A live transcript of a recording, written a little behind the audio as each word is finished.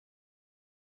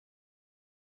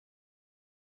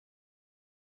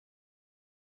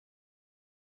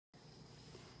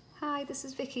Hi, this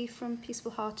is Vicki from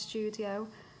Peaceful Heart Studio.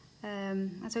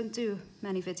 I don't do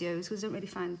many videos because I don't really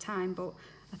find the time, but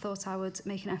I thought I would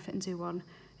make an effort and do one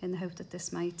in the hope that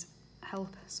this might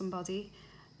help somebody.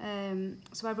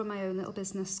 So I run my own little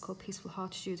business called Peaceful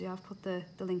Heart Studio. I've put the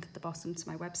link at the bottom to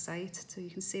my website so you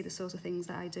can see the sort of things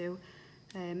that I do,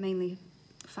 mainly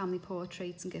family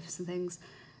portraits and gifts and things.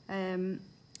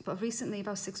 But I've recently,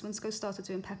 about 6 months ago, started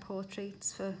doing pet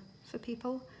portraits for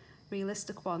people,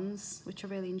 realistic ones, which I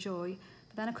really enjoy.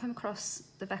 But then I came across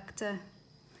the vector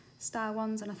style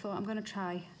ones and I thought I'm going to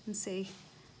try and see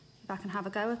if I can have a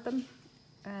go at them.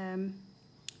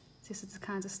 This is the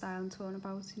kind of style I'm talking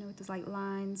about, you know, there's like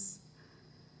lines.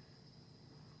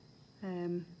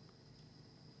 And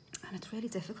it's really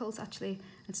difficult actually.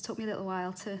 It's took me a little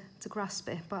while to grasp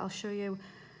it, but I'll show you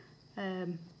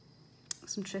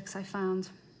some tricks I found.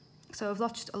 So I've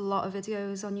watched a lot of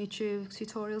videos on YouTube,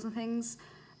 tutorials and things,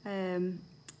 and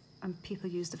people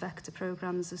use the vector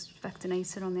programs. There's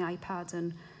Vectornator on the iPad,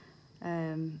 and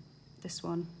this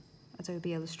one,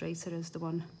 Adobe Illustrator, is the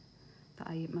one that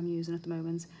I'm using at the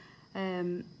moment.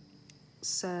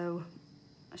 So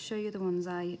I'll show you the ones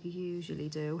I usually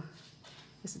do.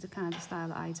 This is the kind of style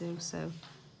that I do, so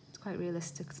it's quite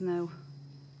realistic. There's no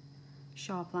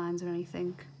sharp lines or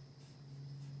anything.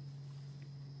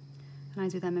 And I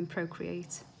do them in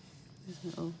Procreate.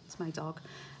 It's my dog.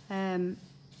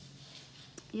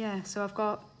 Yeah, so I've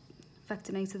got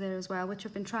Vectornator there as well, which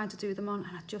I've been trying to do them on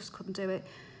and I just couldn't do it.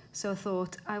 So I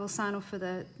thought I will sign up for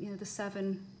the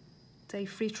 7-day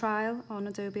free trial on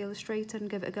Adobe Illustrator and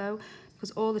give it a go,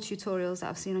 because all the tutorials that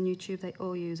I've seen on YouTube, they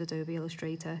all use Adobe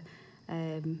Illustrator.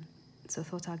 So I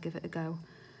thought I'd give it a go.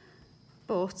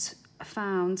 But I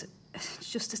found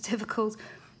it's just as difficult.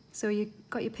 So you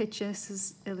got your pictures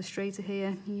as Illustrator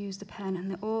here, you use the pen,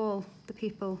 and all the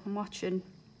people I'm watching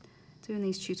doing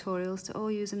these tutorials, they're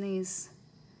all using these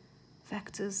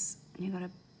vectors. You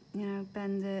gotta,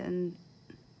 bend it, and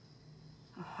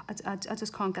I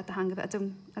just can't get the hang of it.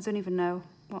 I don't even know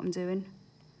what I'm doing.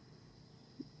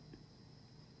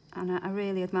 And I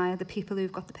really admire the people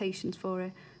who've got the patience for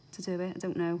it, to do it. I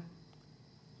don't know,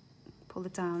 pull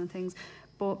it down and things.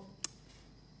 But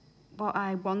what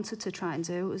I wanted to try and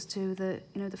do was do the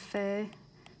fur.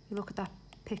 You look at that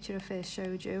picture I first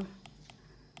showed you.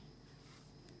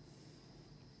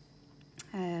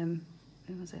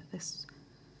 Who was it? This.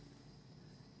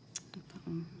 Not that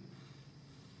one.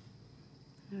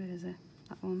 Where is it?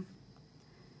 That one.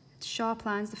 It's sharp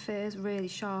lines. The fur is really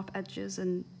sharp edges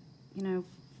and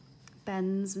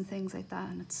bends and things like that.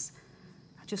 And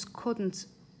I just can't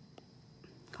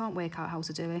work out how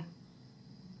to do it.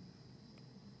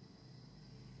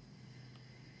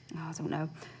 Oh, I don't know.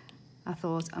 I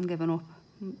thought, I'm giving up.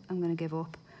 I'm going to give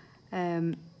up.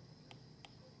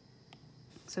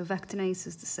 So Vectornator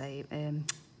is the same.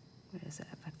 Where is it?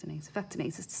 Vectornator.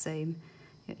 Vectornator is the same.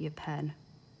 Your pen,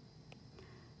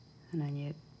 and then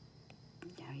you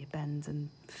bend and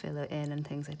fill it in and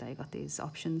things like that. You got these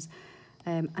options,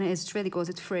 and it's really good.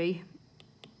 It's free.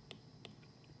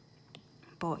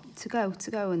 But to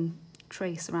go and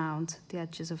trace around the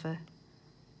edges of a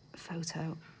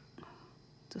photo.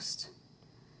 Just,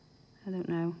 I don't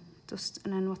know,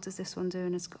 and then what does this one do?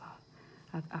 And it's,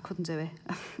 I couldn't do it.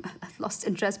 I've lost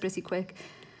interest pretty quick.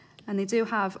 And they do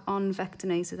have, on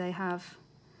Vectornator, they have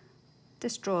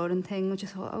this drawing thing, which I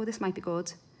thought, oh, this might be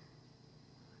good.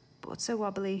 But it's so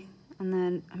wobbly. And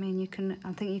then, I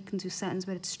think you can do settings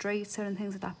where it's straighter and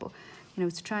things like that. But,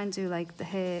 to try and do like the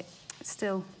hair, it's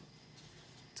still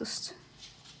just,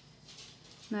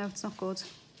 no, it's not good.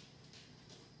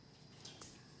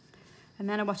 And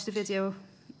then I watched a video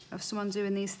of someone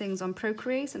doing these things on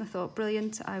Procreate, and I thought,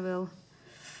 brilliant, I will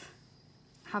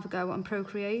have a go on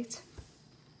Procreate.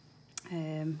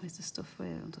 Where's the stuff where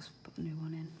I'll just put a new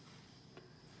one in.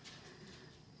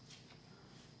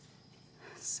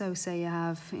 So say you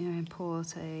have,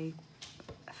 import a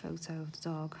photo of the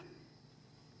dog.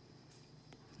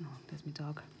 Oh, there's my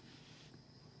dog.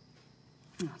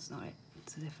 No, that's not it,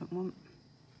 it's a different one.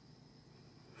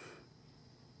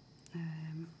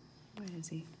 Where is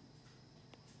he?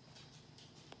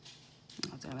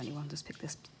 I don't know anyone, just pick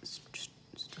this,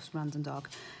 just random dog.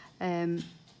 And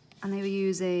they were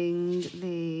using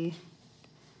I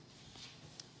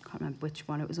can't remember which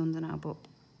one it was under now, but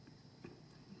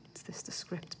it's the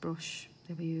script brush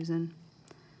they were using.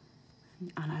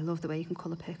 And I love the way you can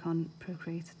colour pick on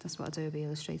Procreate. That's what Adobe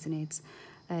Illustrator needs.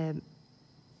 Sorry.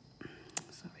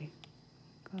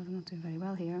 God, I'm not doing very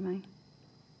well here, am I?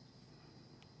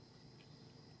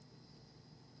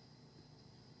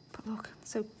 But look,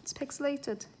 so it's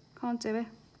pixelated. Can't do it.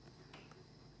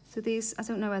 So these, I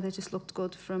don't know whether they just looked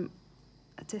good from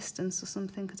a distance or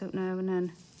something, I don't know. And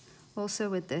then also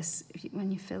with this,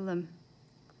 when you fill them,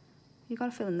 you've got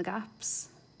to fill in the gaps.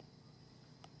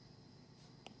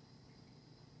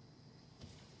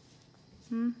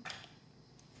 So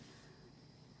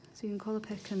you can colour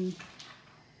pick and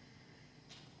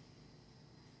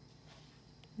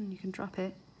you can drop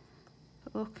it.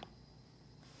 But look,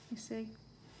 you see?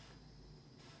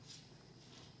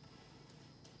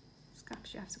 There's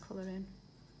gaps you have to colour in.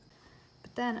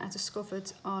 But then I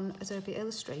discovered on Adobe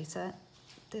Illustrator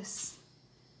this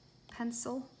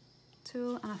pencil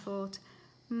tool, and I thought,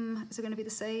 is it going to be the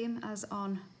same as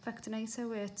on Vectornator,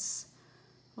 where it's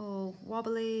all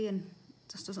wobbly and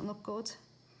just doesn't look good?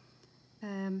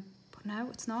 But no,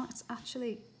 it's not. It's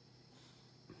actually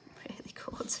really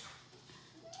good.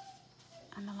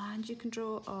 And the lines you can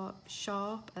draw are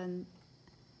sharp, and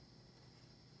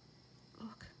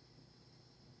look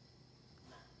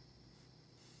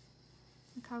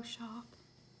how sharp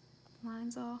the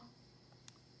lines are.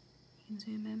 You can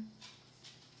zoom in.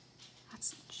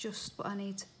 That's just what I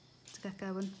need to get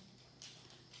going,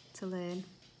 to learn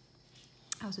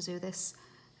how to do this.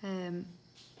 There's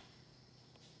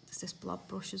this blob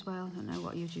brush as well. I don't know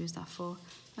what you'd use that for.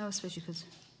 Oh, I suppose you could,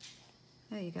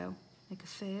 there you go, like a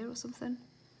fur or something.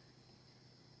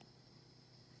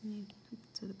 And you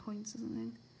do the points or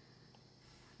something.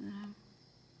 I don't know. Yeah,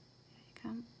 you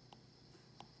can.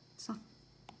 It's not.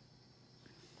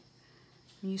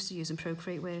 I'm used to using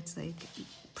Procreate where it's like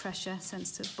pressure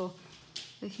sensitive, but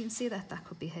you can see that that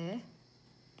could be hair.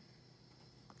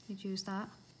 You'd use that.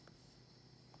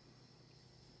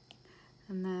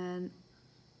 And then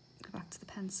go back to the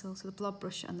pencil, so the blob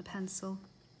brush and the pencil.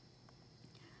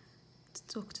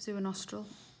 To do a nostril.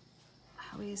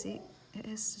 How easy it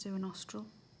is to do a nostril.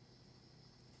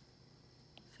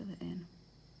 Fill it in.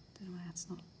 Don't know why that's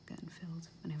not getting filled.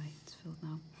 Anyway, it's filled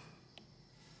now.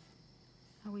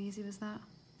 How easy was that?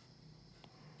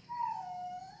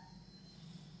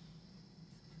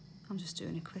 I'm just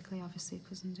doing it quickly, obviously,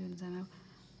 because I'm doing a demo.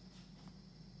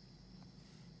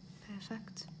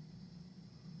 Perfect.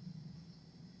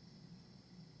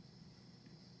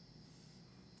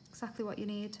 Exactly what you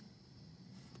need.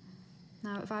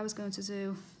 Now, if I was going to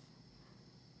do,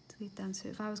 delete them too,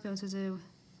 if I was going to do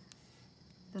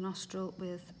the nostril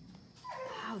with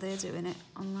how they're doing it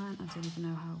online, I don't even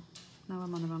know how. Now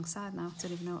I'm on the wrong side now, I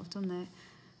don't even know what I've done there.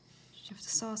 Should you have to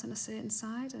start on a certain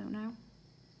side? I don't know.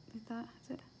 Like that, is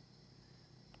it?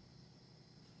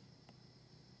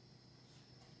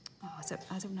 Oh,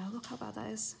 I don't know, look how bad that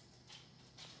is.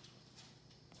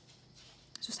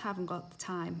 I just haven't got the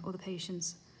time or the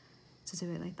patience to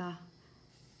do it like that.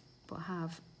 But I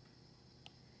have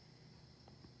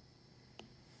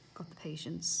got the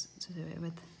patience to do it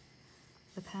with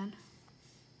the pen.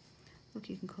 Look,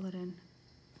 you can colour in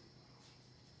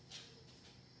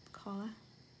the collar.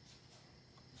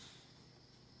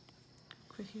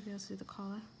 Quick, you'll be able to do the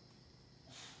collar.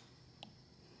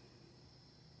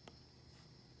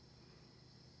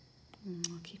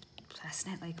 I'll keep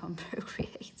pressing it like on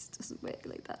Procreate. It doesn't work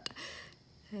like that.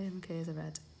 Okay, there's a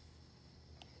red.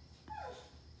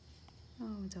 Oh,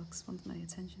 my dog's wanted my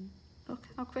attention. Look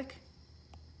how quick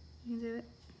you can do it.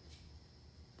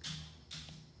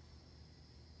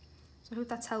 So I hope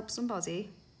that's helped somebody.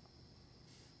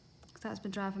 That's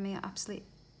been driving me absolutely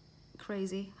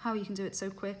crazy. How you can do it so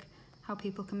quick. How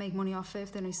people can make money off it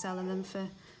if they're only selling them for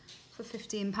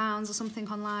 £15 or something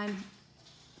online.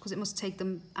 Because it must take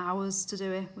them hours to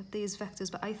do it with these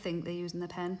vectors, but I think they're using the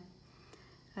pen.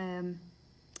 Well,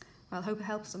 I hope it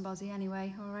helps somebody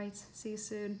anyway. All right, see you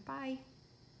soon. Bye.